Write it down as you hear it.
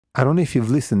I don't know if you've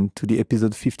listened to the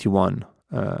episode 51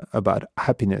 about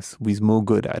happiness with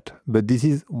Gawdat, but this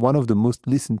is one of the most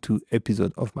listened to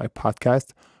episodes of my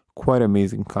podcast. Quite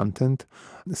amazing content.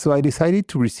 So I decided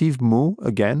to receive Mo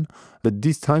again, but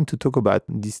this time to talk about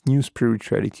this new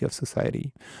spirituality of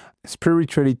society.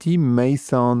 Spirituality may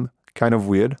sound kind of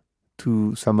weird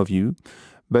to some of you,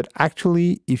 but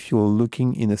actually, if you're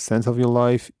looking in a sense of your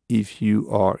life, if you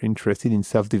are interested in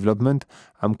self-development,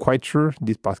 I'm quite sure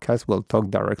this podcast will talk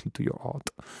directly to your heart.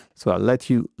 So I'll let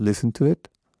you listen to it.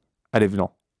 Allez,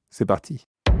 Vlan, c'est parti.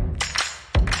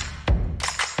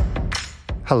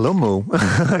 Hello, Mo.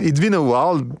 It's been a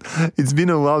while. It's been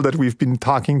a while that we've been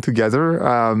talking together.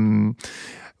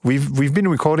 We've been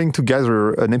recording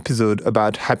together an episode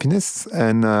about happiness,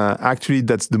 and actually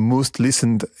that's the most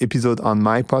listened episode on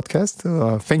my podcast.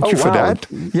 Thank you for that.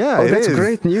 Yeah, that's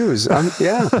great news.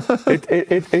 Yeah,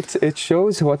 it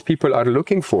shows what people are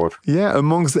looking for. Yeah,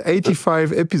 amongst the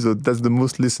 85 episodes, that's the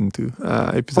most listened to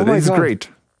episode. It's great.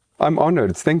 I'm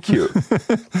honored. Thank you.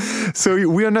 So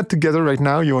we are not together right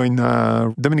now. You're in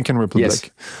Dominican Republic.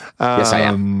 Yes, yes, I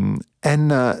am.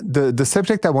 And the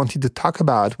subject I wanted to talk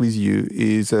about with you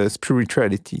is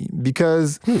spirituality,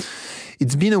 because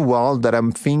it's been a while that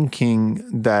I'm thinking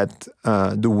that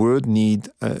the world needs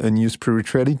a new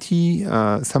spirituality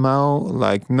somehow,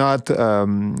 like not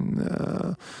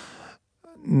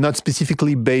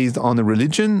specifically based on a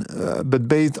religion, but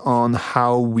based on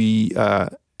how we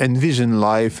envision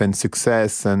life and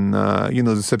success and,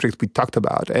 the subject we talked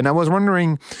about. And I was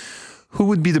wondering who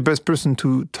would be the best person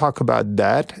to talk about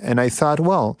that. And I thought,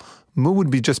 well, Mo would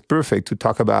be just perfect to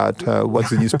talk about what's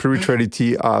the new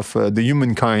spirituality of the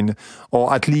humankind,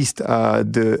 or at least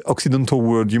the Occidental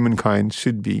world humankind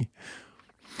should be.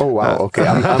 Oh, wow. Okay.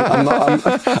 I'm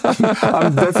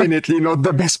definitely not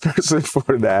the best person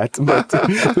for that, but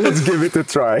let's give it a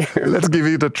try. Let's give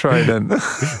it a try then.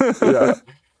 Yeah.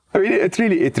 I mean, it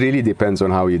really depends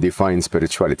on how you define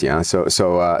spirituality. Huh?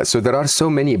 So there are so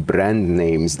many brand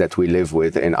names that we live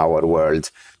with in our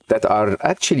world that are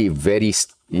actually very,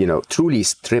 truly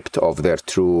stripped of their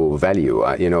true value.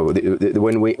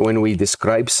 When we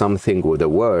describe something with a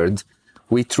word,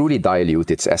 we truly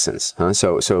dilute its essence. Huh?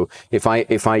 So if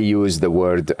I use the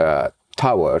word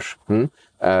tower,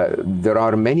 there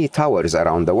are many towers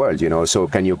around the world. So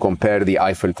can you compare the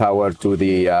Eiffel Tower to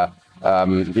the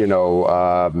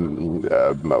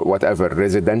whatever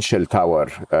residential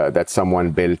tower that someone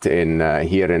built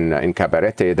here in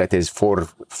Cabarete that is four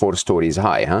stories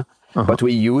high, huh? But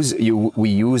we use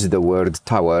the word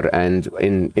tower, and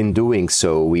in doing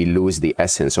so, we lose the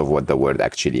essence of what the word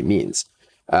actually means.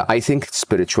 I think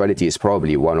spirituality is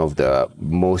probably one of the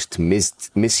most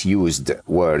misused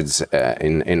words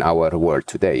in our world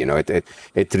today.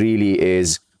 It really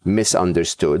is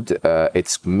misunderstood.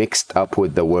 It's mixed up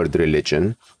with the word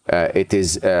religion. It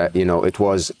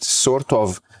was sort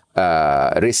of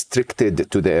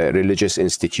restricted to the religious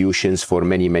institutions for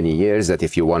many, many years, that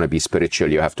if you want to be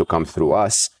spiritual, you have to come through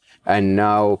us. And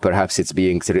now perhaps it's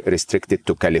being restricted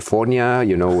to California,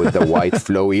 with the white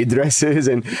flowy dresses.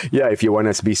 And yeah, if you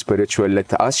want to be spiritual,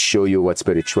 let us show you what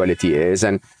spirituality is.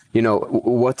 And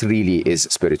what really is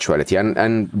spirituality?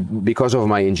 And because of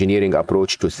my engineering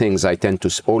approach to things, I tend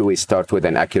to always start with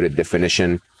an accurate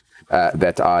definition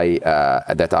that I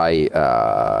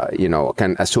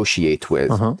can associate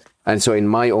with. And so in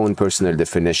my own personal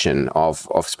definition of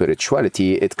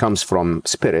spirituality, it comes from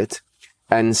spirit.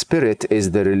 And spirit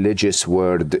is the religious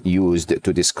word used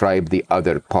to describe the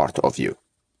other part of you.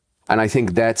 And I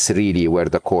think that's really where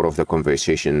the core of the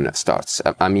conversation starts.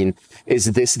 I mean,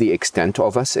 is this the extent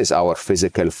of us? Is our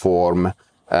physical form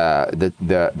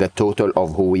the total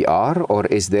of who we are? Or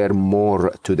is there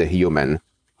more to the human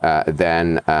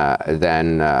than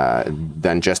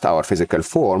just our physical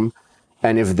form?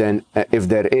 And if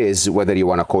there is, whether you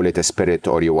want to call it a spirit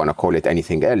or you want to call it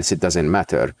anything else, it doesn't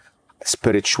matter.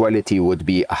 Spirituality would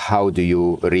be, how do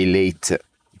you relate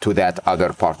to that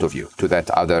other part of you, to that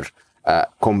other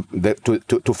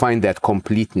to find that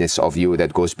completeness of you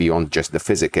that goes beyond just the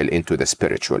physical into the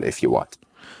spiritual, if you want.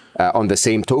 On the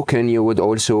same token, you would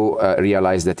also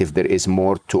realize that if there is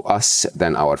more to us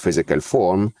than our physical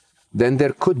form, then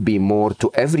there could be more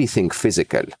to everything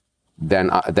physical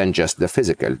than just the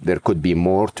physical. There could be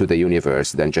more to the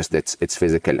universe than just its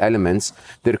physical elements.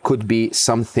 There could be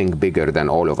something bigger than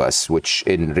all of us, which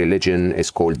in religion is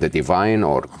called the divine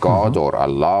or God or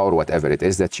Allah or whatever it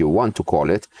is that you want to call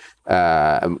it.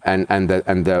 And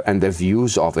the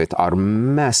views of it are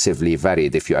massively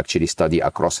varied if you actually study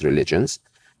across religions.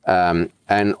 And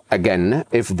again,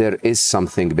 if there is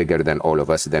something bigger than all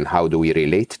of us, then how do we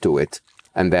relate to it?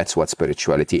 And that's what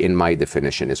spirituality, in my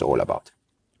definition, is all about.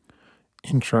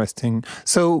 Interesting.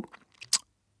 So,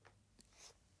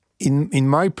 in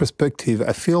my perspective,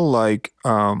 I feel like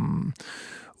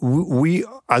we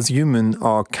as humans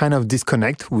are kind of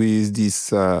disconnect with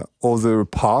this other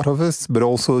part of us, but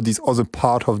also this other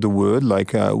part of the world.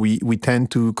 Like we tend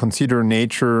to consider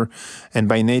nature, and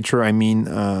by nature I mean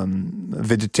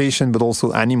vegetation, but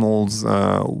also animals,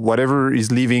 whatever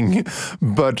is living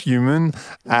but human,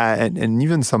 and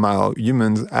even somehow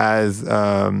humans as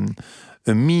a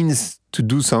means to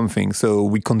do something. So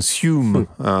we consume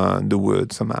the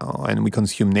world somehow, and we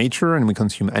consume nature, and we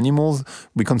consume animals.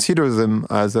 We consider them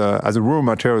as a raw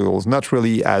materials, not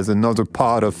really as another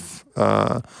part of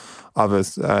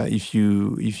us. If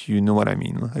you know what I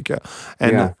mean, like,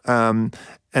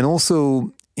 and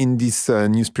also in this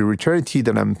new spirituality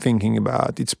that I'm thinking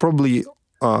about, it's probably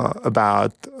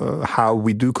about how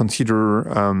we do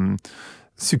consider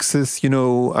success.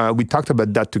 We talked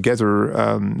about that together,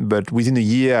 but within a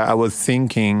year I was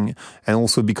thinking, and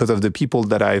also because of the people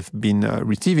that I've been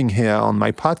receiving here on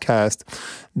my podcast,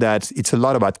 that it's a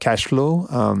lot about cash flow,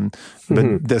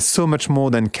 but there's so much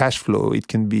more than cash flow. It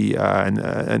can be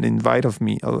an invite of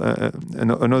me.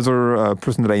 Another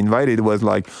person that I invited was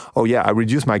like, oh yeah, I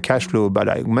reduced my cash flow, but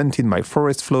I augmented my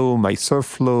forest flow, my surf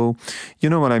flow. You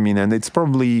know what I mean? And it's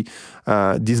probably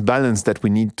this balance that we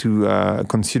need to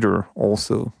consider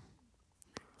also.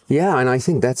 Yeah, and I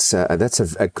think that's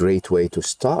a great way to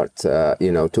start.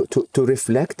 To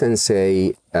reflect and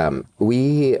say,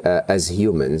 we as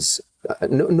humans,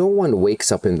 no one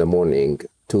wakes up in the morning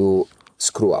to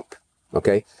screw up.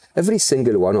 Okay, every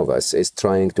single one of us is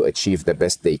trying to achieve the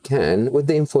best they can with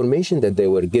the information that they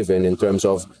were given in terms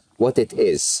of what it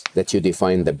is that you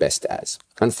define the best as.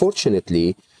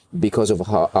 Unfortunately, because of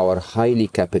our highly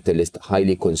capitalist,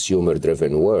 highly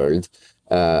consumer-driven world,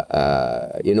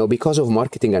 because of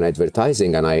marketing and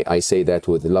advertising, and I say that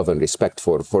with love and respect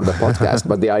for the podcast,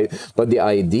 but the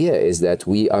idea is that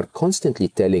we are constantly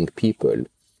telling people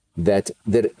that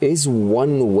there is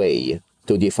one way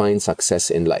to define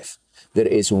success in life. There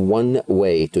is one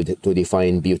way to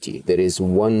define beauty. There is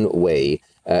one way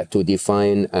to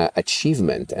define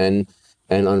achievement. And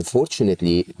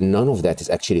unfortunately, none of that is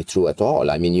actually true at all.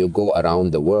 I mean, you go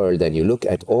around the world and you look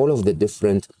at all of the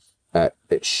different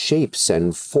shapes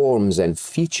and forms and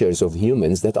features of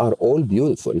humans that are all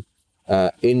beautiful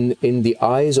in the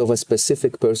eyes of a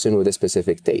specific person with a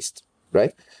specific taste,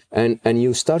 right? And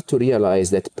you start to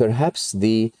realize that perhaps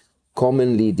the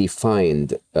commonly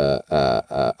defined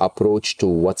approach to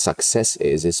what success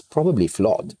is probably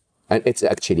flawed. And it's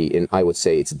actually, I would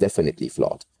say it's definitely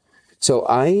flawed. So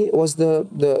I was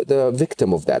the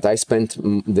victim of that. I spent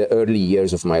the early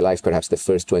years of my life, perhaps the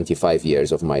first 25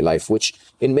 years of my life, which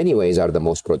in many ways are the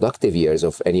most productive years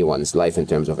of anyone's life in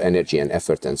terms of energy and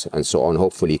effort and so on,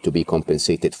 hopefully to be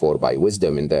compensated for by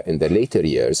wisdom in the later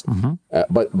years.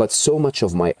 But so much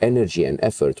of my energy and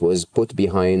effort was put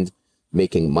behind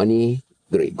making money,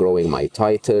 growing my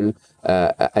title,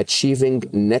 achieving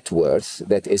net worth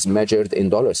that is measured in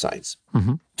dollar signs.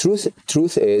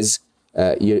 Truth is,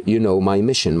 my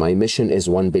mission is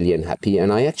 1 billion happy.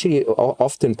 And I actually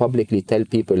often publicly tell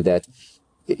people that,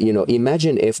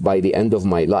 imagine if by the end of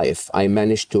my life, I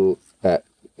managed to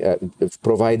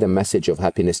provide a message of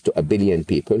happiness to 1 billion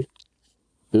people,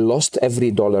 lost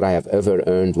every dollar I have ever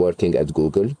earned working at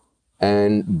Google,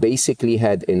 and basically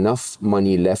had enough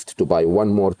money left to buy one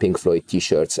more Pink Floyd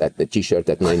t-shirt at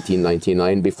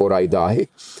 1999 before I die,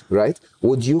 right?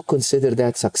 Would you consider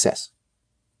that success?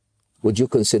 Would you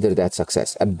consider that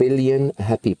success? 1 billion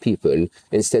happy people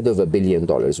instead of $1 billion,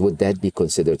 would that be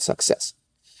considered success?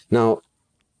 Now,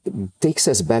 it takes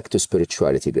us back to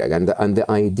spirituality, Greg. And the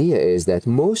idea is that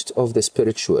most of the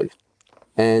spiritual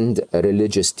and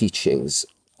religious teachings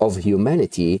of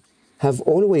humanity have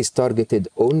always targeted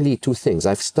only two things.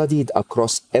 I've studied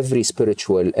across every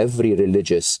spiritual, every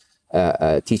religious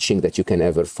teaching that you can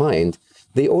ever find.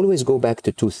 They always go back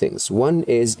to two things. One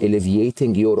is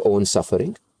alleviating your own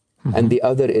suffering, and the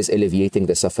other is alleviating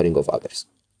the suffering of others.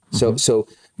 So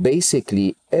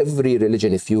basically, every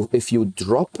religion, if you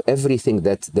drop everything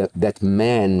that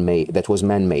was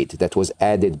man-made, that was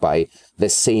added by the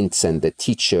saints and the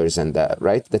teachers and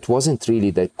that wasn't really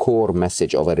the core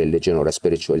message of a religion or a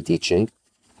spiritual teaching.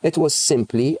 It was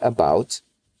simply about,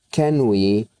 can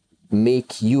we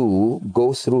make you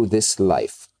go through this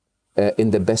life in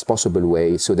the best possible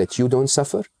way so that you don't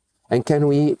suffer? And can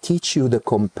we teach you the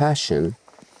compassion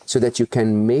so that you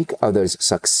can make others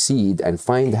succeed and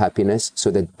find happiness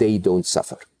so that they don't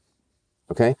suffer,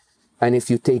 okay? And if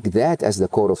you take that as the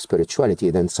core of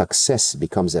spirituality, then success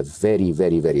becomes a very,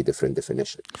 very, very different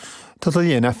definition.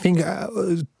 Totally, and I think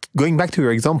going back to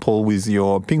your example with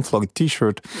your Pink Floyd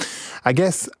T-shirt, I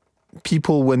guess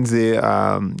people, when they,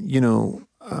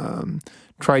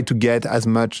 try to get as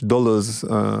much dollars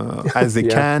as they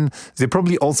can, they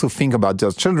probably also think about their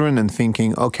children and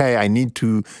thinking, okay, I need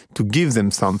to give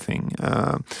them something.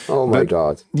 Oh my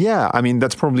God. Yeah, I mean,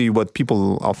 that's probably what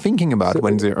people are thinking about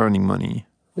when they're earning money.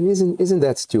 And isn't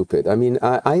that stupid? I mean,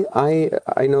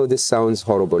 I know this sounds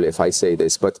horrible if I say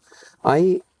this, but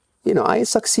I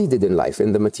succeeded in life.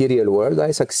 In the material world, I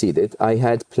succeeded. I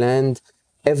had planned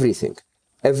everything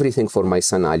for my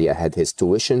son Ali. I had his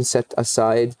tuition set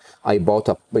aside. I bought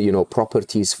up,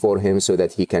 properties for him so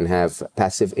that he can have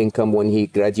passive income when he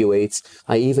graduates.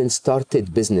 I even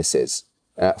started businesses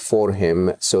for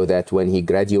him so that when he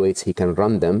graduates, he can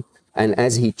run them. And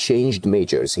as he changed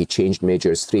majors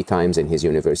 3 times in his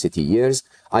university years,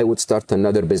 I would start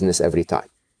another business every time.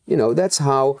 That's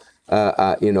how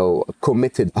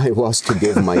committed I was to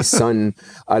give my son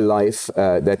a life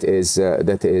that is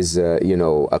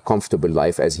a comfortable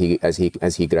life as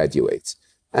he graduates.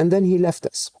 And then he left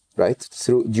us, right?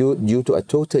 Due to a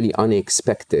totally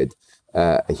unexpected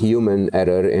human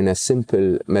error in a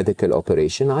simple medical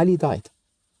operation, Ali died,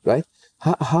 right?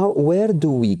 Where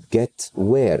do we get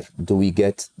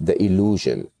the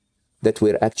illusion that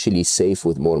we're actually safe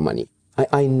with more money?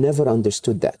 I never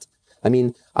understood that. I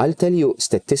mean, I'll tell you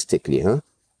statistically,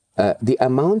 the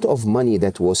amount of money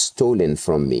that was stolen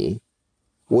from me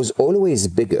was always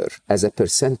bigger as a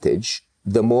percentage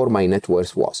the more my net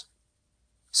worth was.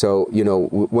 So,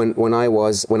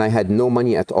 when I had no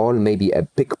money at all, maybe a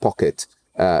pickpocket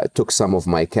took some of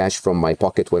my cash from my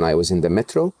pocket when I was in the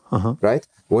metro, right?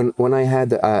 When I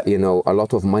had, a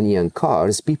lot of money and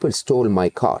cars, people stole my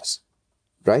cars,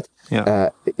 right?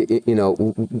 Yeah.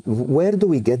 Where do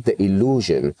we get the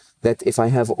illusion that if I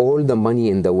have all the money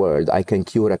in the world, I can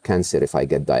cure a cancer if I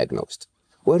get diagnosed?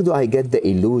 Where do I get the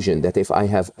illusion that if I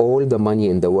have all the money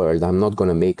in the world, I'm not going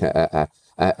to make a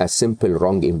simple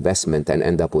wrong investment and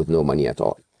end up with no money at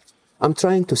all? I'm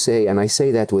trying to say, and I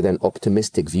say that with an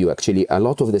optimistic view, actually, a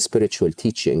lot of the spiritual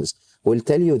teachings will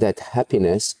tell you that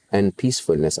happiness and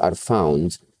peacefulness are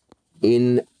found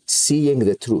in seeing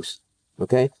the truth,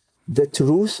 okay? The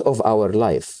truth of our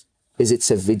life is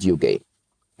it's a video game.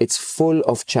 It's full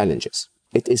of challenges.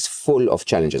 It is full of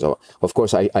challenges. Of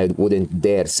course, I wouldn't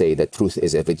dare say that truth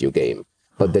is a video game,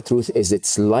 but the truth is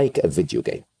it's like a video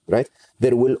game, right?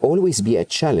 There will always be a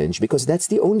challenge because that's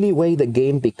the only way the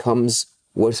game becomes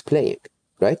worth playing,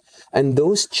 right? And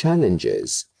those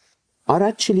challenges are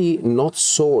actually not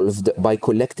solved by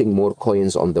collecting more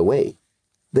coins on the way.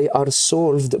 They are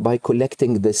solved by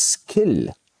collecting the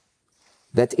skill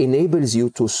that enables you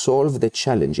to solve the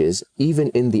challenges even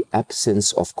in the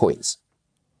absence of coins.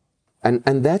 And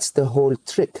that's the whole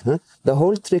trick. The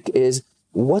whole trick is,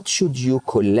 what should you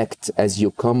collect as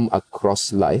you come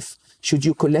across life? Should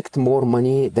you collect more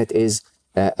money that is,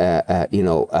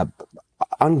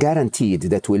 unguaranteed,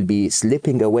 that will be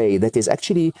slipping away, that is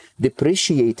actually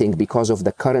depreciating because of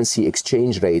the currency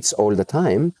exchange rates all the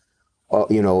time?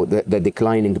 The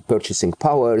declining purchasing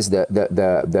powers,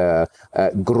 the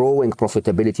growing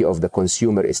profitability of the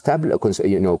consumer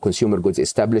goods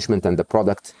establishment and the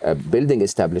product building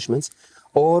establishments?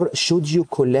 Or should you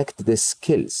collect the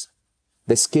skills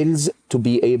to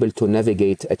be able to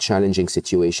navigate a challenging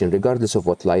situation, regardless of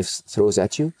what life throws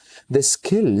at you? The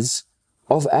skills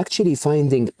of actually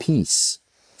finding peace,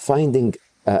 finding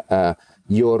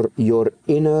your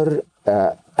inner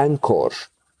anchor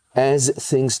as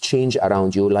things change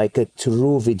around you, like a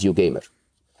true video gamer.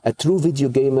 A true video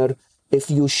gamer,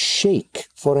 if you shake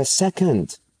for a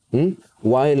second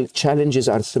while challenges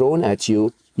are thrown at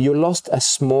you, you lost a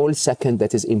small second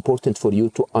that is important for you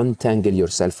to untangle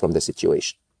yourself from the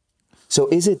situation. So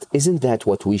isn't that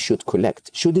what we should collect?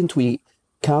 Shouldn't we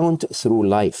count through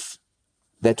life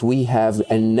that we have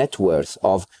a net worth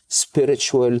of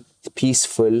spiritual,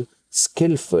 peaceful,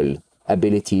 skillful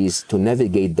abilities to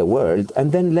navigate the world,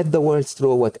 and then let the world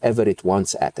throw whatever it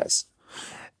wants at us?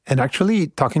 And actually,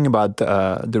 talking about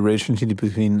the relationship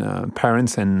between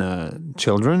parents and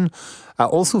children, I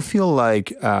also feel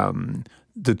like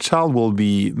the child will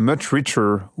be much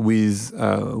richer with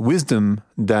wisdom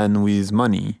than with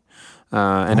money.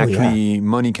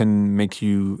 Money can make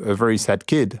you a very sad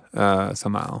kid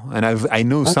somehow. And I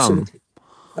know some.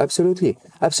 Absolutely.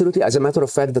 As a matter of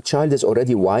fact, the child is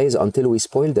already wise until we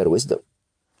spoil their wisdom.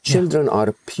 Children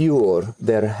are pure,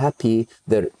 they're happy,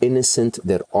 they're innocent,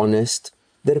 they're honest,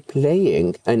 they're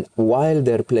playing. And while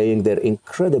they're playing, they're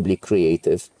incredibly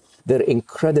creative, they're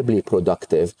incredibly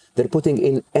productive, they're putting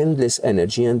in endless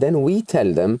energy. And then we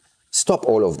tell them, stop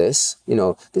all of this.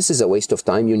 This is a waste of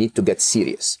time. You need to get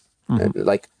serious.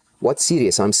 What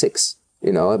serious? I'm 6.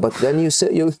 You know, but then you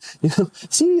say, you know,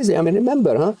 seriously, I mean,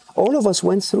 remember, huh? All of us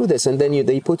went through this, and then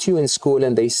they put you in school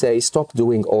and they say, stop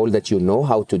doing all that you know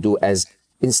how to do as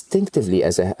instinctively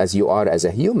as you are as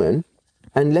a human,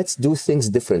 and let's do things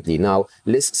differently. Now,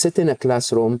 let's sit in a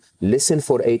classroom, listen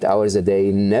for 8 hours a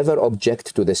day, never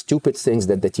object to the stupid things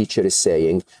that the teacher is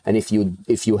saying. And if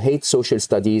you hate social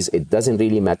studies, it doesn't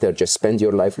really matter. Just spend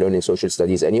your life learning social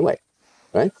studies anyway,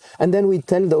 right? And then we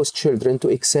tell those children to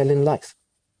excel in life.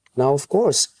 Now, of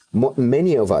course,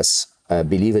 many of us,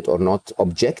 believe it or not,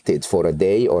 objected for a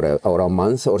day or a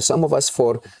month, or some of us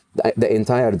for the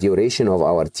entire duration of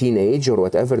our teenage or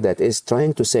whatever that is,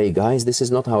 trying to say, guys, this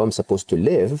is not how I'm supposed to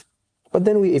live. But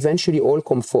then we eventually all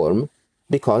conform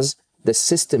because the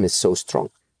system is so strong.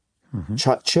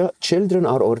 Children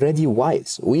are already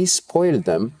wise. We spoil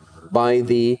them by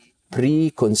the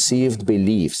preconceived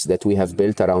beliefs that we have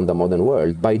built around the modern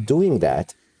world. By doing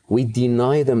that, we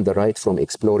deny them the right from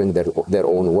exploring their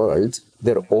own world,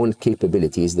 their own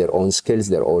capabilities, their own skills,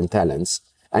 their own talents,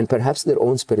 and perhaps their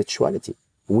own spirituality.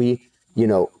 We, you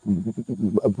know,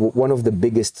 one of the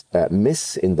biggest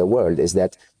myths in the world is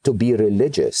that to be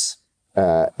religious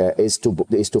is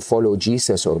to follow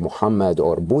Jesus or Muhammad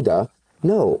or Buddha.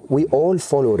 No, we all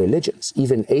follow religions.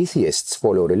 Even atheists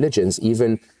follow religions.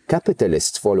 Even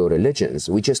capitalists follow religions.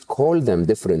 We just call them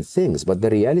different things. But the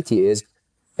reality is,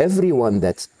 everyone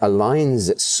that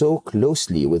aligns so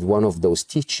closely with one of those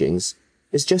teachings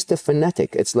is just a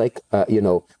fanatic. It's like,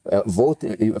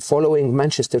 following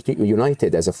Manchester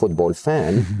United as a football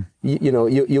fan.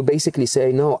 You basically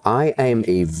say, no, I am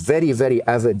a very, very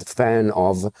avid fan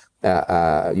of,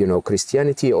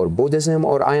 Christianity or Buddhism,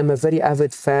 or I am a very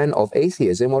avid fan of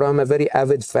atheism, or I'm a very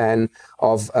avid fan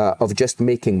of just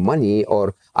making money,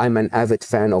 or I'm an avid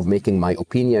fan of making my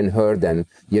opinion heard, and,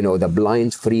 the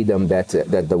blind freedom that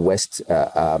the West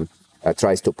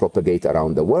tries to propagate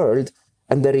around the world.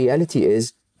 And the reality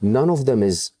is, none of them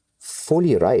is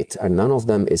fully right, and none of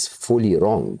them is fully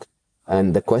wrong.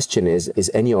 And the question is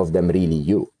any of them really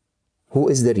you? Who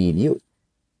is the real you?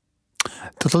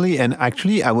 Totally. And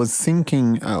actually, I was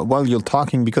thinking while you're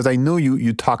talking, because I know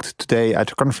you talked today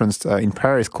at a conference in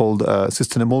Paris called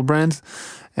Sustainable Brands.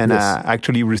 And yes. I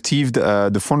actually received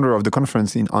the founder of the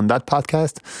conference on that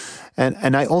podcast.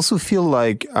 And I also feel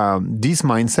like this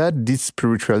mindset, this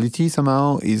spirituality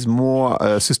somehow is more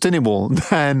sustainable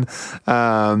than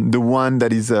the one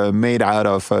that is made out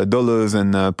of dollars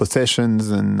and possessions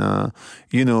and,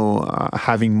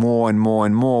 having more and more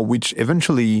and more, which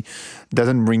eventually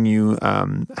doesn't bring you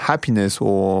happiness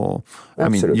or,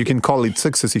 Absolutely. I mean, you can call it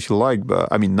success if you like, but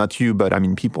I mean, not you, but I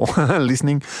mean, people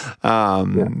listening,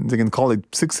 they can call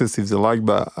it success if they like,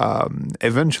 but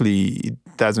eventually it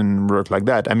doesn't work like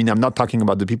that. I mean, I'm not talking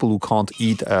about the people who can't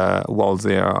eat while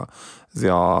they are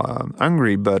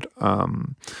hungry, but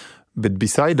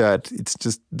beside that, it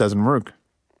just doesn't work.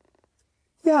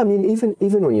 Yeah, I mean,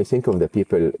 even when you think of the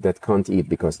people that can't eat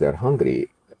because they're hungry,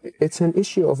 it's an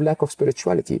issue of lack of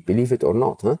spirituality, believe it or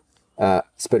not.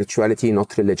 Spirituality,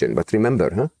 not religion. But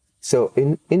remember, so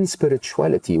in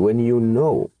spirituality, when you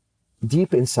know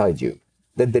deep inside you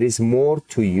that there is more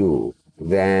to you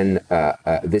than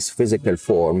this physical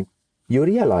form, you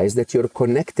realize that you're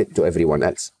connected to everyone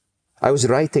else. I was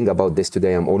writing about this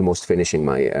today. I'm almost finishing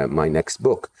my next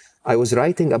book. I was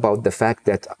writing about the fact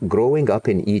that growing up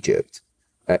in Egypt,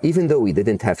 even though we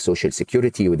didn't have social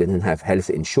security, we didn't have health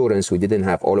insurance, we didn't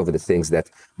have all of the things that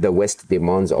the West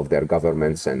demands of their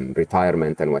governments and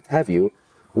retirement and what have you,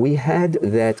 we had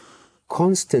that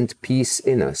constant peace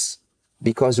in us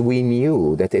because we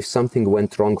knew that if something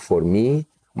went wrong for me,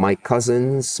 my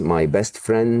cousins, my best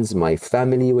friends, my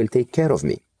family will take care of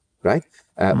me, right?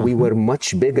 We were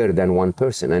much bigger than one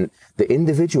person. And the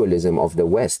individualism of the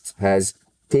West has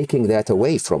taking that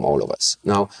away from all of us.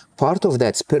 Now, part of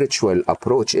that spiritual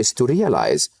approach is to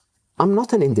realize I'm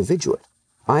not an individual.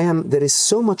 There is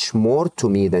so much more to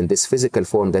me than this physical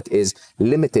form that is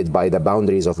limited by the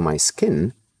boundaries of my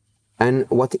skin. And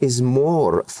what is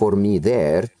more for me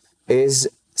there is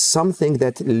something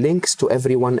that links to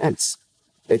everyone else.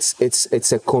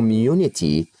 It's a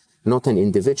community, not an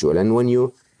individual. And when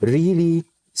you really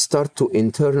start to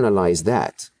internalize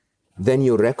that, then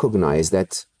you recognize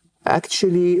that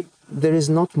actually there is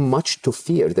not much to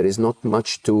fear. There is not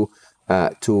much to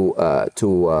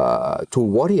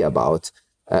worry about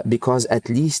because at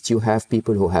least you have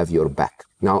people who have your back.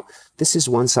 Now, this is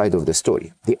one side of the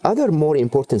story. The other more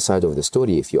important side of the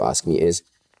story, if you ask me, is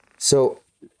so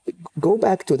go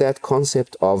back to that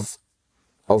concept of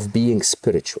being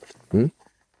spiritual.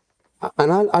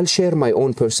 and I'll share my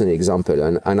own personal example,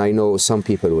 and I know some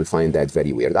people will find that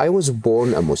very weird. I was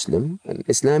born a Muslim, and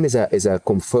Islam is a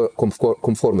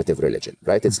conformative religion,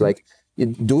 right? It's like you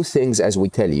do things as we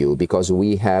tell you because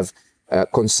we have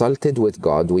consulted with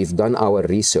God, we've done our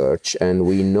research, and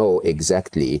we know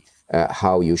exactly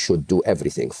how you should do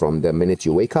everything from the minute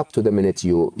you wake up to the minute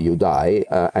you die,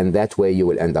 and that way you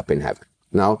will end up in heaven.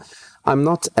 Now, I'm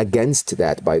not against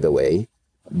that, by the way,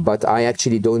 but I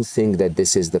actually don't think that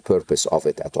this is the purpose of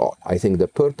it at all. I think the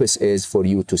purpose is for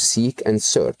you to seek and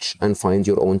search and find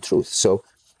your own truth. So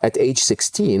at age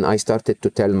 16, I started to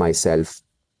tell myself,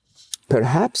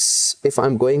 perhaps if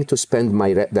I'm going to spend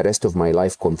the rest of my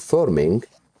life conforming,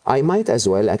 I might as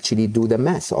well actually do the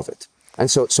math of it.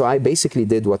 And so I basically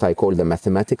did what I call the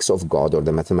mathematics of God, or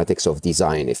the mathematics of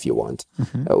design, if you want,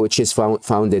 which is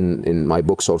found in my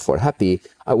book, Solve for Happy.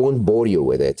 I won't bore you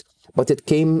with it. But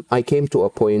I came to a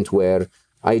point where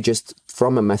I just,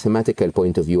 from a mathematical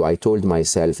point of view, I told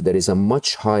myself there is a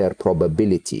much higher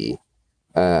probability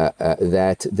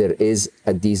that there is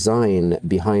a design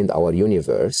behind our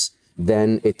universe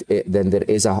than there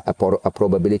is a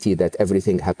probability that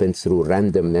everything happened through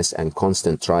randomness and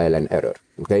constant trial and error.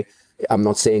 Okay, I'm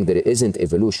not saying there isn't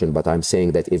evolution, but I'm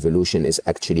saying that evolution is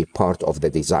actually part of the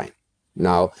design.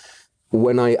 Now,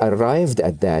 when I arrived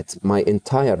at that, my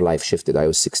entire life shifted. I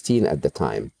was 16 at the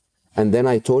time. And then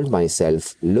I told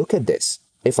myself, look at this.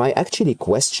 If I actually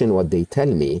question what they tell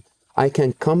me, I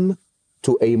can come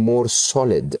to a more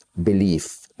solid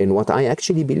belief in what I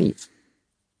actually believe.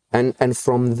 And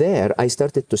from there, I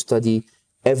started to study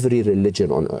every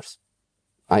religion on earth.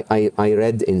 I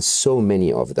read in so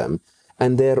many of them,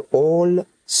 and they're all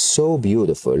so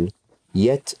beautiful,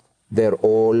 yet they're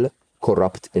all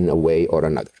corrupt in a way or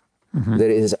another. There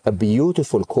is a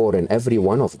beautiful core in every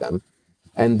one of them,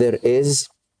 and there is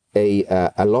a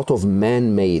lot of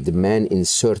man-made,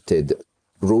 man-inserted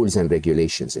rules and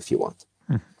regulations, if you want.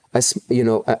 As you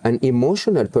know, an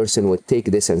emotional person would take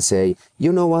this and say,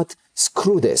 you know what,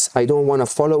 screw this, I don't want to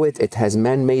follow it, it has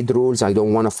man-made rules, I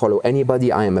don't want to follow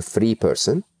anybody, I am a free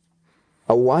person.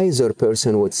 A wiser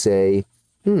person would say,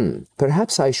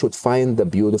 perhaps I should find the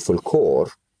beautiful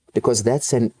core, because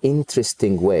that's an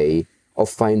interesting way of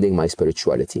finding my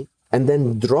spirituality, and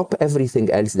then drop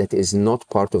everything else that is not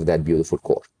part of that beautiful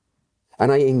core.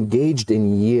 And I engaged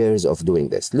in years of doing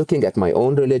this, looking at my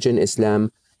own religion,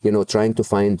 Islam, you know, trying to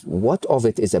find what of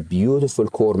it is a beautiful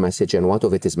core message and what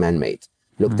of it is man-made.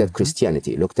 Looked at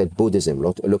Christianity, looked at Buddhism,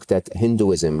 looked at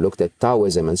Hinduism, looked at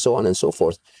Taoism, and so on and so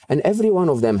forth. And every one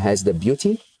of them has the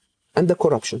beauty and the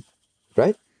corruption,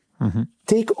 right?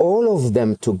 Take all of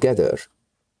them together,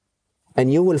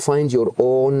 and you will find your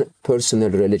own personal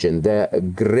religion, the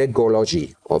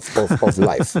Gregology of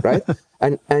life, right?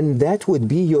 And that would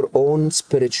be your own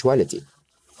spirituality.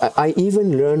 I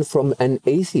even learned from an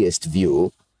atheist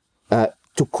view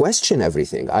to question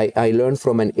everything. I learned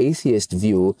from an atheist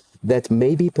view that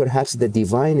maybe perhaps the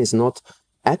divine is not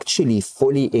actually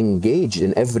fully engaged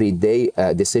in everyday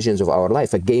decisions of our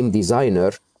life. A game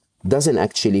designer doesn't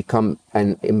actually come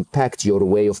and impact your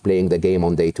way of playing the game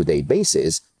on day-to-day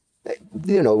basis.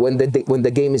 You know, when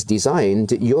the game is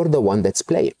designed, you're the one that's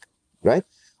playing, right?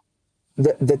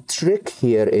 The trick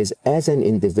here is, as an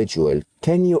individual,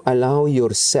 can you allow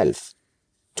yourself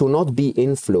to not be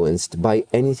influenced by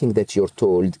anything that you're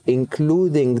told,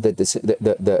 including the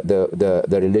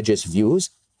religious views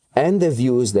and the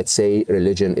views that say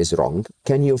religion is wrong?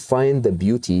 Can you find the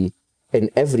beauty in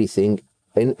everything,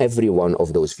 in every one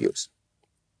of those views?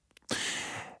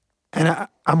 And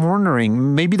I'm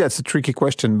wondering, maybe that's a tricky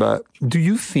question, but do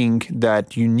you think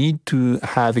that you need to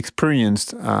have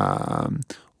experienced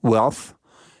wealth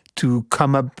to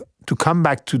come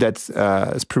back to that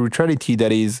spirituality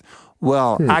that is,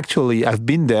 well, actually, I've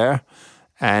been there,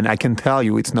 and I can tell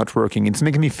you it's not working. It's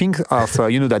making me think of,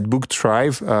 you know, that book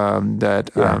Thrive, the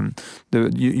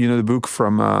book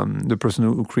from the person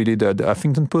who created the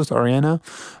Huffington Post, Ariana.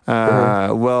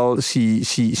 Well,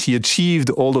 she achieved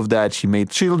all of that. She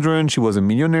made children, she was a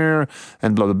millionaire,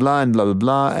 and blah, blah, blah, and blah, blah,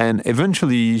 blah. And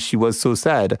eventually she was so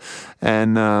sad.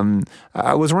 And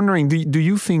I was wondering, do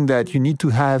you think that you need to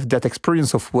have that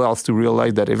experience of wealth to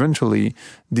realize that eventually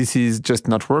this is just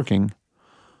not working?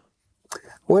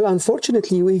 Well,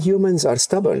 unfortunately, we humans are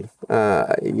stubborn.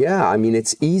 Yeah, I mean,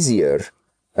 it's easier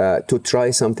to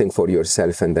try something for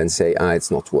yourself and then say,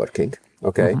 it's not working,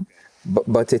 okay?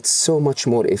 But it's so much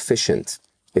more efficient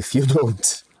if you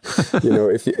don't, you know,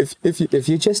 if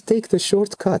you just take the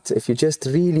shortcut, if you just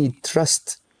really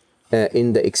trust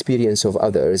in the experience of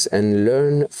others and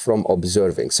learn from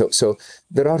observing. So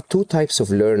there are two types of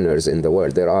learners in the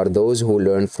world. There are those who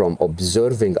learn from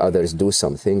observing others do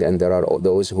something, and there are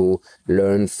those who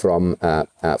learn from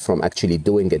actually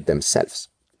doing it themselves.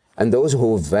 And those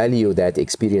who value that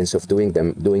experience of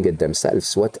doing it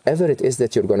themselves, whatever it is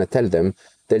that you're going to tell them,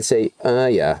 they'll say,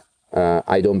 I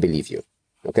don't believe you.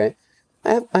 Okay?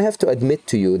 I have to admit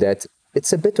to you that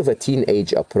it's a bit of a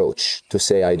teenage approach to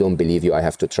say, I don't believe you, I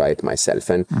have to try it myself.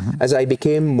 And as I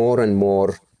became more and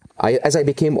more, as I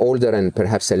became older and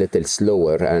perhaps a little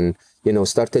slower and,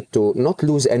 started to not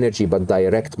lose energy, but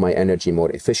direct my energy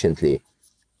more efficiently,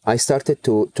 I started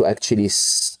to actually,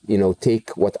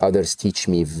 take what others teach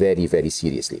me very, very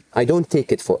seriously. I don't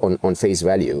take it on face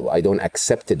value. I don't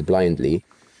accept it blindly.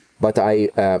 But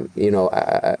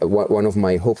one of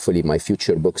hopefully my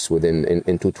future books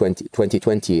in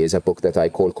 2020 is a book that I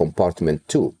call Compartment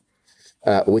 2,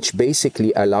 which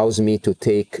basically allows me to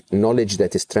take knowledge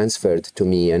that is transferred to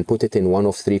me and put it in one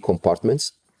of 3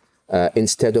 compartments,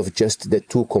 instead of just the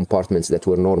 2 compartments that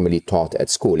were normally taught at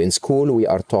school. In school, we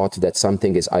are taught that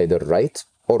something is either right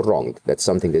or wrong, that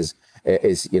something is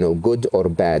good or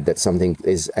bad, that something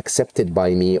is accepted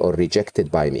by me or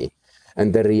rejected by me.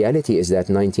 And the reality is that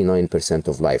 99%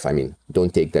 of life,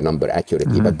 don't take the number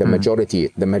accurately, but the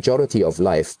majority of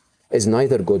life is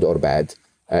neither good or bad,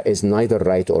 is neither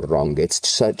right or wrong. It's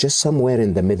just somewhere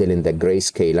in the middle, in the gray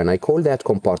scale. And I call that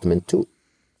compartment 2.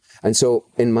 And so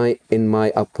in my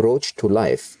approach to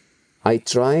life, I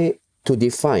try to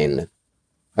define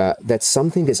that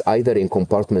something is either in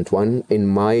compartment 1, in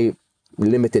my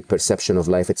limited perception of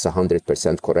life, it's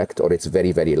 100% correct, or it's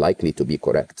very, very likely to be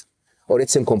correct. Or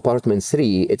it's in compartment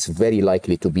 3, it's very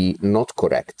likely to be not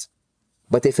correct.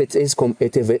 But if it is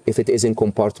in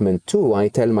compartment 2, I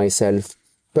tell myself,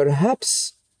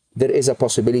 perhaps there is a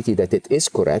possibility that it is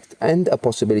correct and a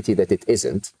possibility that it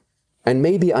isn't. And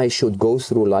maybe I should go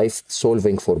through life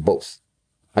solving for both.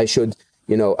 I should,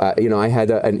 I had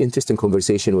an interesting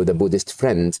conversation with a Buddhist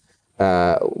friend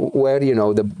where,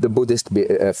 the Buddhist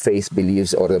faith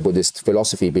believes, or the Buddhist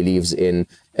philosophy believes in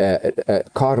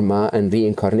karma and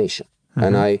reincarnation.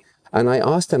 And I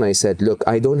asked and I said, look,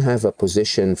 I don't have a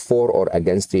position for or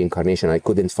against reincarnation. I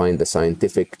couldn't find the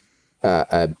scientific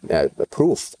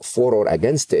proof for or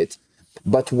against it.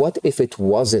 But what if it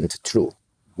wasn't true?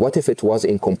 What if it was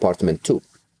in compartment 2?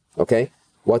 Okay?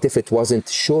 What if it wasn't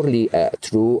surely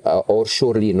true or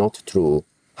surely not true?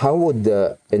 How would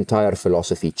the entire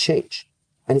philosophy change?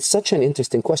 And it's such an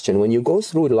interesting question. When you go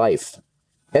through life,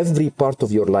 every part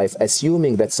of your life,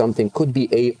 assuming that something could be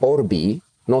A or B,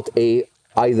 not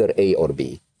either A or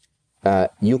B,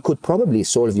 you could probably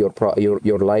solve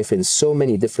your life in so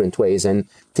many different ways and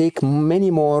take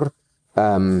many more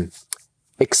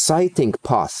exciting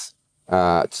paths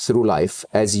through life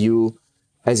as you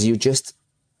just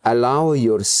allow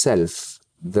yourself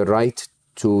the right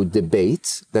to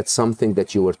debate that something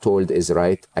that you were told is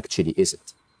right actually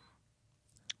isn't.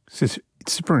 So it's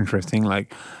super interesting.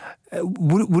 Like,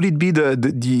 would it be the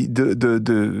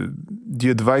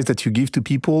advice that you give to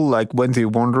people, like when they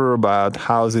wonder about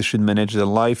how they should manage their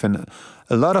life? And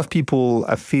a lot of people,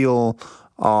 I feel,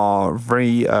 are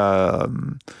very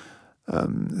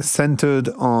centered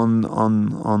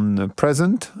on the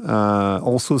present,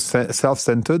 also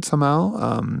self-centered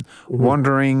somehow,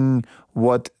 wondering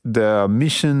what their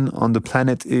mission on the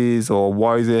planet is or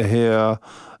why they're here.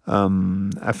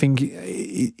 I think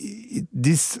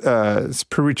this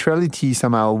spirituality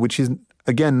somehow, which is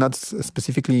again not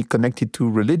specifically connected to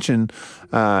religion,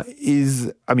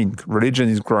 religion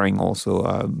is growing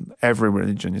also. Every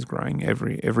religion is growing.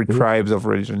 Every tribes of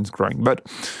religion is growing. But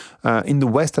in the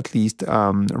West, at least,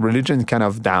 religion is kind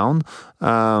of down.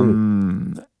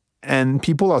 And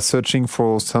people are searching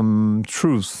for some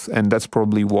truth, and that's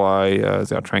probably why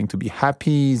they are trying to be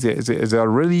happy. They are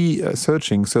really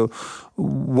searching. So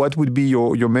what would be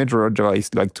your major advice?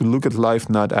 Like to look at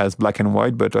life not as black and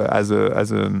white, but as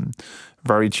a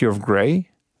variety of gray?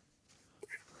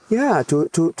 Yeah,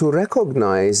 to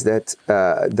recognize that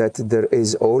there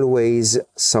is always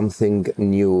something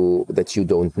new that you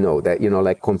don't know. That,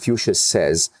 like Confucius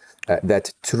says,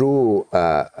 that true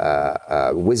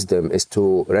wisdom is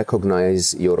to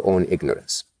recognize your own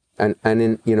ignorance. And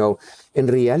in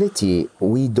reality,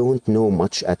 we don't know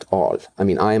much at all.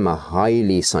 I am a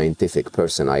highly scientific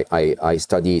person. I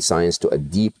study science to a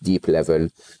deep, deep level,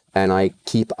 and I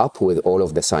keep up with all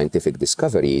of the scientific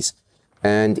discoveries.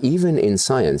 And even in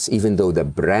science, even though the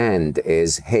brand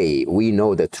is, hey, we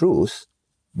know the truth,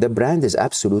 the brand is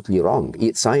absolutely wrong.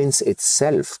 Science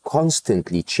itself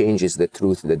constantly changes the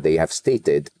truth that they have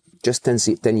stated just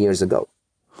 10 years ago.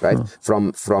 right?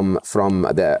 From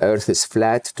the earth is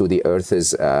flat to the earth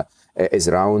is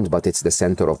round, but it's the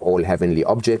center of all heavenly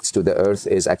objects, to the earth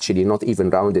is actually not even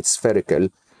round, it's spherical,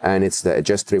 and it's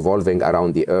just revolving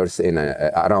around the earth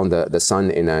around the sun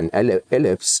in an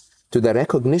ellipse, to the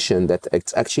recognition that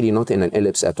it's actually not in an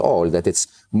ellipse at all, that it's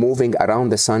moving around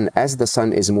the sun as the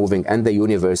sun is moving and the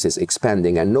universe is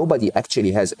expanding, and nobody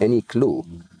actually has any clue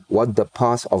what the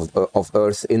path of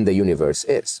Earth in the universe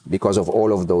is because of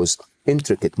all of those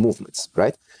intricate movements,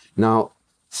 right? Now,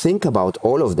 think about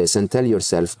all of this and tell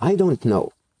yourself, I don't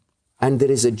know. And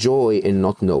there is a joy in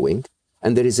not knowing,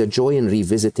 and there is a joy in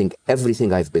revisiting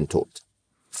everything I've been told.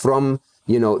 From,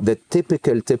 the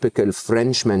typical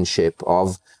Frenchmanship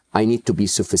of, I need to be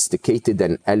sophisticated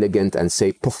and elegant and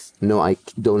say, poof, no, I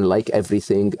don't like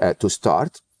everything to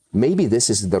start. Maybe this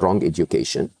is the wrong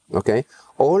education, okay?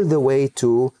 All the way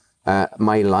to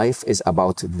my life is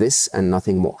about this and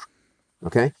nothing more,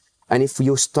 okay? And if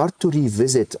you start to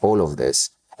revisit all of this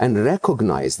and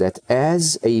recognize that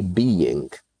as a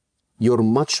being, you're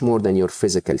much more than your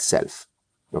physical self,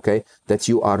 okay? That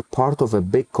you are part of a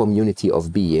big community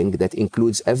of being that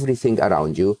includes everything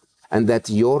around you, and that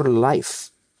your life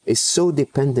is so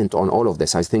dependent on all of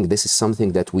this. I think this is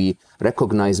something that we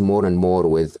recognize more and more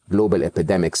with global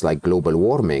epidemics like global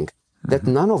warming, that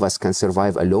none of us can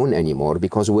survive alone anymore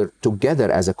because we're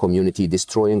together as a community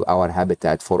destroying our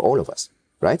habitat for all of us,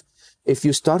 right? If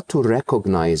you start to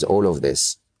recognize all of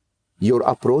this, your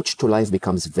approach to life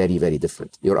becomes very, very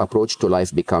different. Your approach to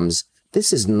life becomes,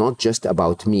 this is not just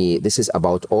about me, this is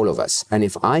about all of us. And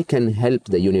if I can help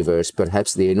the universe,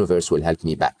 perhaps the universe will help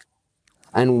me back.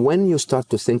 And when you start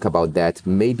to think about that,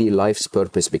 maybe life's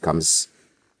purpose becomes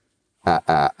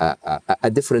a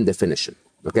different definition,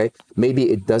 okay? Maybe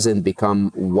it doesn't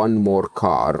become one more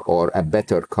car or a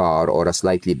better car or a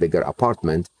slightly bigger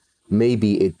apartment.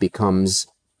 Maybe it becomes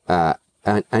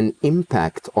an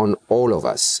impact on all of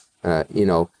us,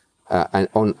 and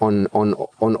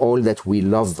on all that we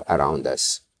love around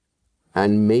us.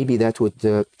 And maybe that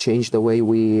would change the way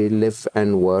we live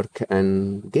and work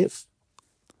and give.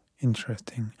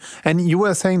 Interesting. And you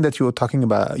were saying that you were talking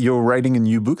about, you're writing a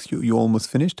new book, you almost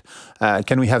finished.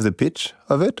 Can we have the pitch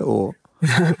of it, or?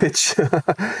 Pitch.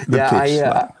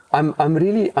 I'm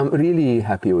really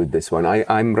happy with this one.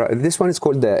 This one is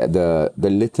called the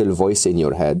little voice in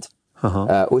your head,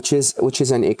 which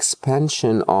is an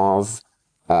expansion of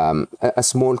a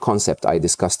small concept I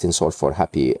discussed in Solve for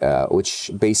Happy,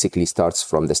 which basically starts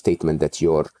from the statement that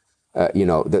your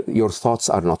thoughts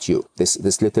are not you.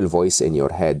 This little voice in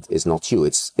your head is not you.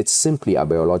 It's simply a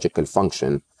biological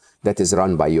function that is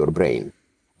run by your brain.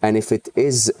 And if it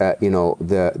is,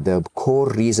 the core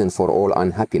reason for all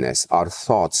unhappiness are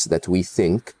thoughts that we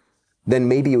think, then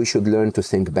maybe we should learn to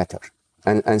think better.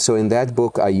 And so in that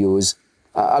book, I use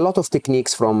a lot of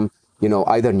techniques from,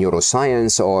 either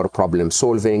neuroscience or problem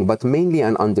solving, but mainly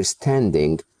an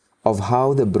understanding of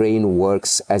how the brain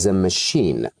works as a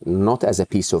machine, not as a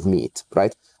piece of meat,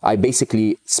 right? I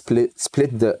basically split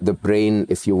the brain,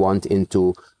 if you want,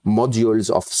 into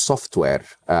modules of software,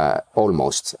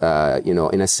 almost,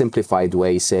 in a simplified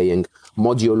way, saying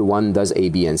module 1 does A,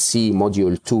 B, and C,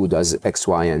 module 2 does X,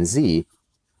 Y, and Z,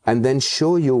 and then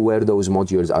show you where those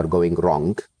modules are going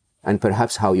wrong and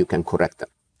perhaps how you can correct them.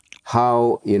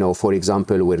 How, for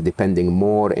example, we're depending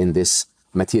more in this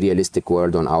materialistic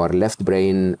world on our left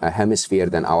brain hemisphere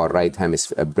than our right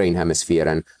brain hemisphere,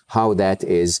 and how that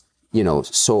is,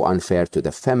 so unfair to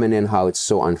the feminine, how it's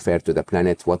so unfair to the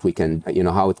planet, what we can,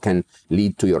 how it can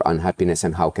lead to your unhappiness,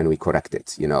 and how can we correct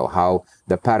it, how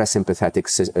the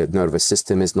parasympathetic nervous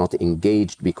system is not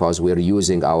engaged because we're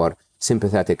using our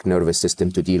sympathetic nervous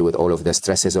system to deal with all of the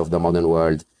stresses of the modern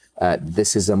world.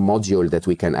 This is a module that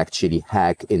we can actually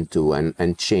hack into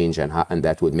and change, and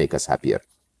that would make us happier.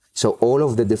 So all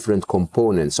of the different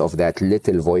components of that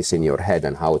little voice in your head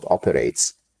and how it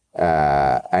operates,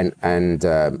 I'm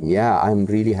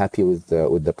really happy with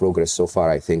the progress so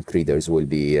far. I think readers will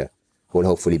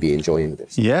hopefully be enjoying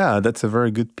this. Yeah, that's a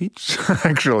very good pitch,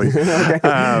 actually.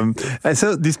 And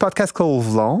so this podcast called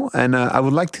Vlan, and I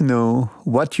would like to know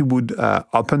what you would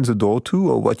open the door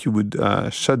to, or what you would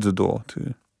shut the door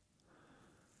to.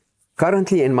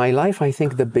 Currently in my life, I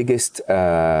think the biggest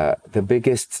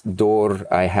door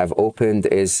I have opened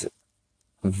is,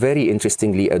 very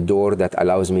interestingly, a door that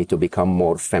allows me to become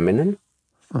more feminine.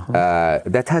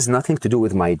 That has nothing to do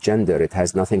with my gender. It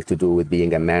has nothing to do with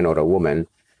being a man or a woman.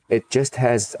 It just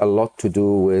has a lot to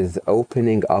do with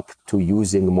opening up to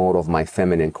using more of my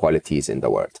feminine qualities in the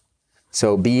world.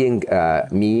 So being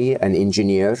me, an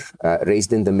engineer,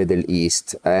 raised in the Middle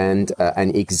East, and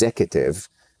an executive,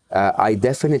 I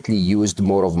definitely used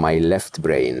more of my left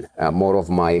brain, more of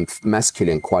my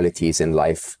masculine qualities in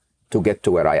life to get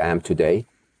to where I am today.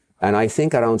 And I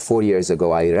think around 4 years ago,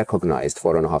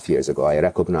 4.5 years ago, I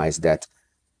recognized that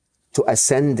to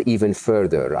ascend even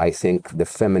further, I think the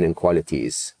feminine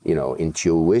qualities, you know,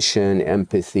 intuition,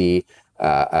 empathy,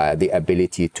 the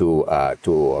ability to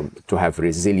have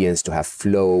resilience, to have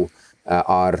flow,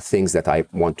 are things that I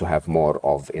want to have more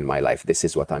of in my life. This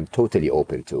is what I'm totally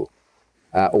open to.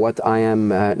 What I am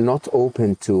not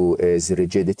open to is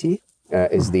rigidity,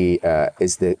 is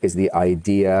the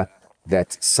idea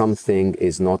that something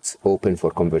is not open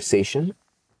for conversation.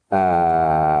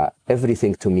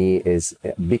 Everything to me is,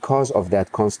 because of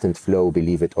that constant flow,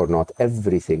 believe it or not,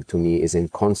 everything to me is in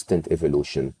constant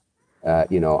evolution.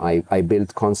 You know, I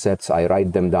build concepts, I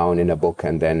write them down in a book,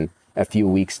 and then a few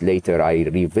weeks later I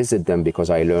revisit them because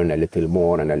I learn a little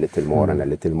more and a little more and a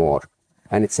little more.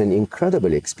 And it's an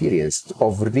incredible experience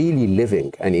of really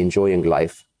living and enjoying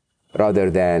life rather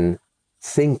than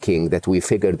thinking that we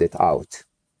figured it out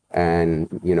and,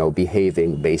 you know,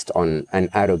 behaving based on an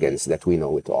arrogance that we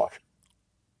know it are.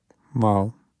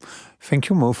 Wow. Thank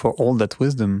you, Mo, for all that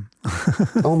wisdom.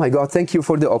 Oh my God, thank you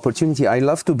for the opportunity. I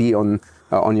love to be on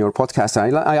your podcast.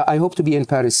 I hope to be in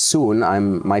Paris soon.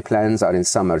 My plans are in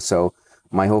summer, so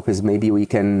my hope is maybe we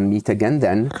can meet again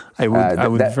then. I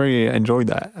would very enjoy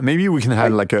that. Maybe we can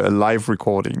have like a live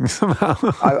recording somehow.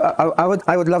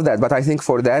 I would love that, but I think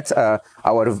for that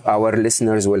our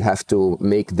listeners will have to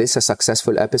make this a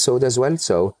successful episode as well.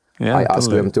 So yeah, I ask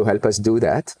them to help us do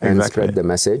that and spread the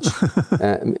message.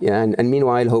 And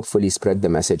meanwhile, hopefully spread the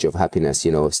message of happiness.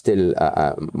 You know, still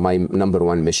my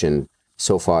 #1 mission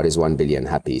so far is 1 billion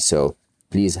happy. So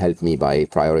please help me by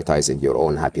prioritizing your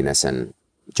own happiness and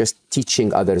just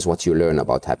teaching others what you learn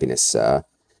about happiness.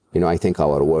 You know, I think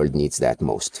our world needs that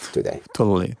most today.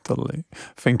 Totally.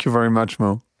 Thank you very much,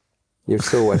 Mo. You're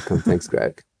so welcome. Thanks,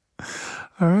 Greg.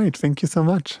 All right, thank you so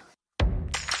much.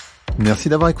 Merci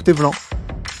d'avoir écouté Vlan.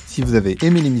 Si vous avez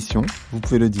aimé l'émission, vous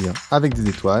pouvez le dire avec des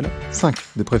étoiles, 5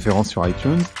 de préférence sur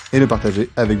iTunes, et le partager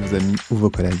avec vos amis ou vos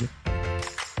collègues.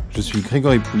 Je suis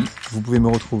Grégory Pouy, vous pouvez me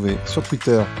retrouver sur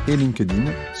Twitter et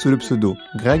LinkedIn sous le pseudo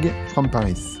Greg from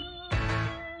Paris.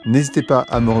 N'hésitez pas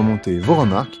à me remonter vos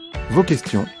remarques, vos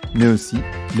questions, mais aussi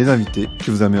les invités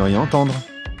que vous aimeriez entendre.